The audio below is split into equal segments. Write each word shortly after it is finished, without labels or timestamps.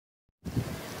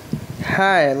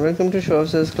Hi and welcome to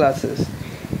Show's classes.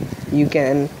 You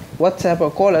can WhatsApp or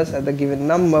call us at the given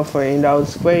number for any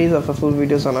doubts, queries, or for full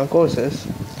videos on our courses.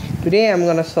 Today I'm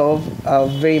going to solve a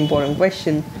very important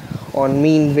question on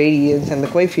mean, variance and the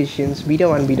coefficients beta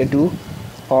 1, beta 2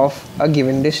 of a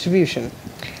given distribution.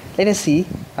 Let us see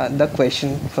the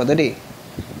question for the day.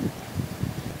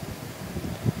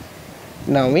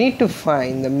 Now we need to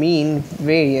find the mean,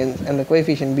 variance and the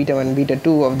coefficient beta 1, beta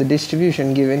 2 of the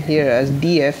distribution given here as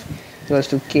df equals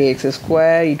to kx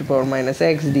square e to power minus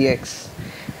x dx,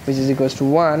 which is equals to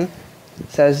 1,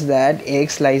 such that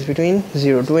x lies between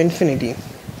 0 to infinity.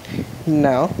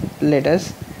 Now let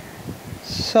us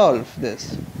solve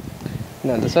this.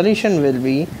 Now the solution will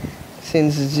be,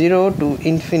 since 0 to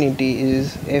infinity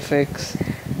is fx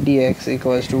dx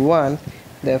equals to 1,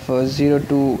 therefore 0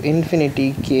 to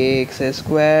infinity kx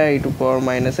square e to power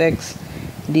minus x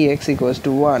dx equals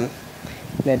to 1,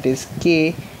 that is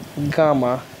k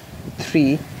gamma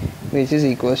 3, which is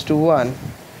equals to 1,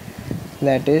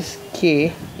 that is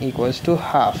k equals to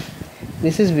half.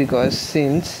 This is because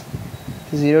since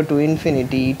 0 to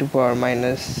infinity e to power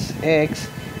minus x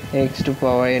to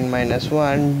power n minus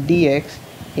 1 dx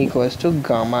equals to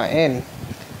gamma n.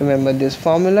 Remember this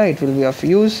formula, it will be of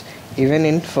use even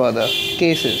in further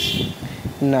cases.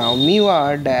 Now mu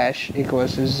r dash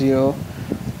equals to 0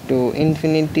 to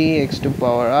infinity x to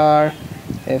power r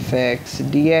fx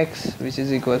dx, which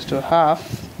is equals to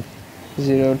half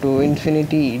 0 to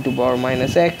infinity e to power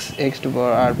minus x to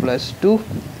power r plus 2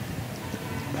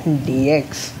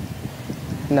 dx.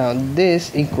 Now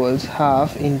this equals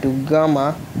half into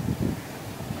gamma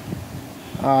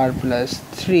r plus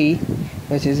 3,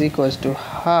 which is equals to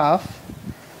half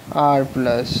r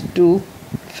plus 2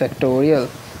 factorial.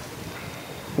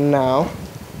 Now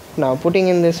putting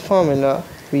in this formula,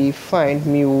 we find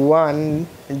mu1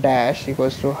 dash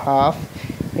equals to half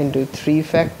into 3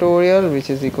 factorial, which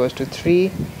is equals to 3.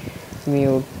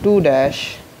 Mu2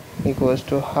 dash equals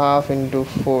to half into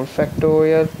 4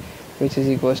 factorial, which is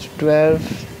equals to 12.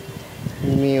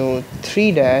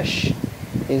 Mu3 dash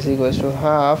is equals to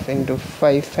half into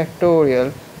 5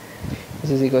 factorial,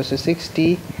 which is equals to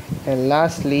 60. And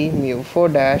lastly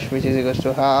mu4 dash, which is equals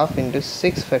to half into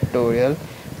 6 factorial,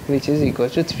 which is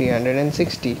equals to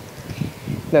 360.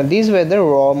 Now these were the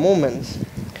raw moments.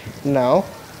 Now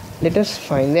let us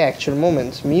find the actual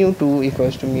moments. Mu2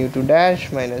 equals to mu2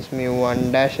 dash minus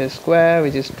mu1 dash square,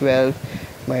 which is 12,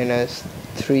 minus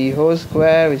 3 whole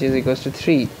square, which is equals to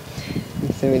 3.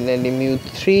 Similarly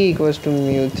mu3 equals to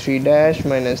mu3 dash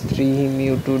minus 3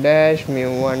 mu2 dash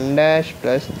mu1 dash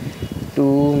plus 2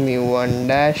 mu1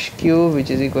 dash cube, which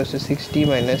is equals to 60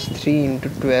 minus 3 into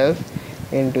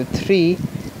 12 into 3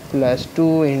 plus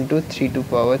 2 into 3 to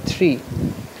power 3,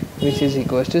 which is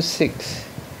equals to 6.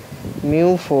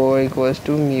 Mu4 equals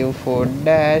to mu4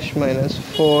 dash minus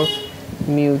 4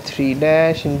 mu3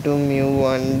 dash into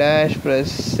mu1 dash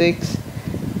plus 6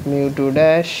 mu2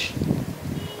 dash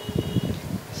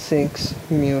 6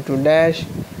 mu2 dash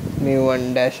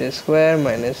mu1 dash square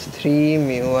minus 3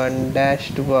 mu1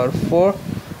 dash to power 4,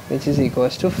 which is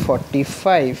equals to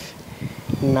 45.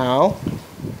 Now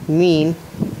mean,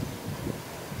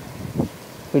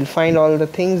 we'll find all the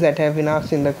things that have been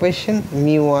asked in the question.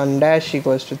 Mu1 dash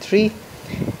equals to 3.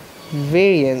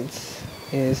 Variance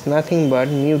is nothing but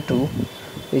mu2,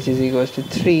 which is equals to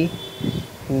 3.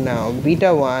 Now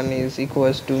beta 1 is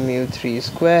equals to mu3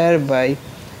 square by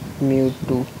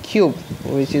mu2 cube,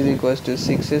 which is equals to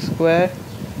 6 square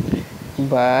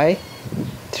by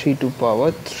 3 to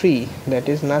power 3, that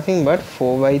is nothing but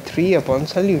 4 by 3 upon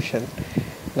solution.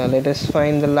 Now let us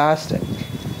find the last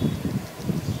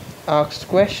asked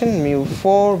question.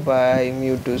 Mu4 by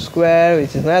mu2 square,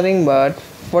 which is nothing but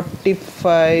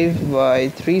 45 by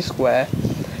 3 square,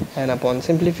 and upon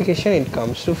simplification it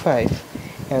comes to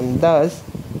 5. And thus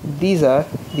these are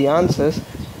the answers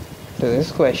to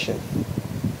this question.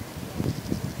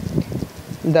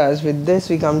 Thus with this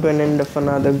we come to an end of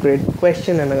another great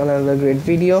question and another great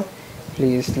video.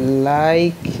 Please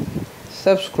like,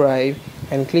 subscribe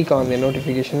and click on the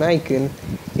notification icon.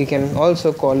 You can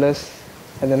also call us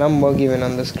at the number given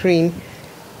on the screen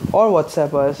or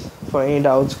WhatsApp us for any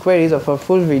doubts, queries or for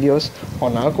full videos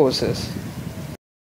on our courses.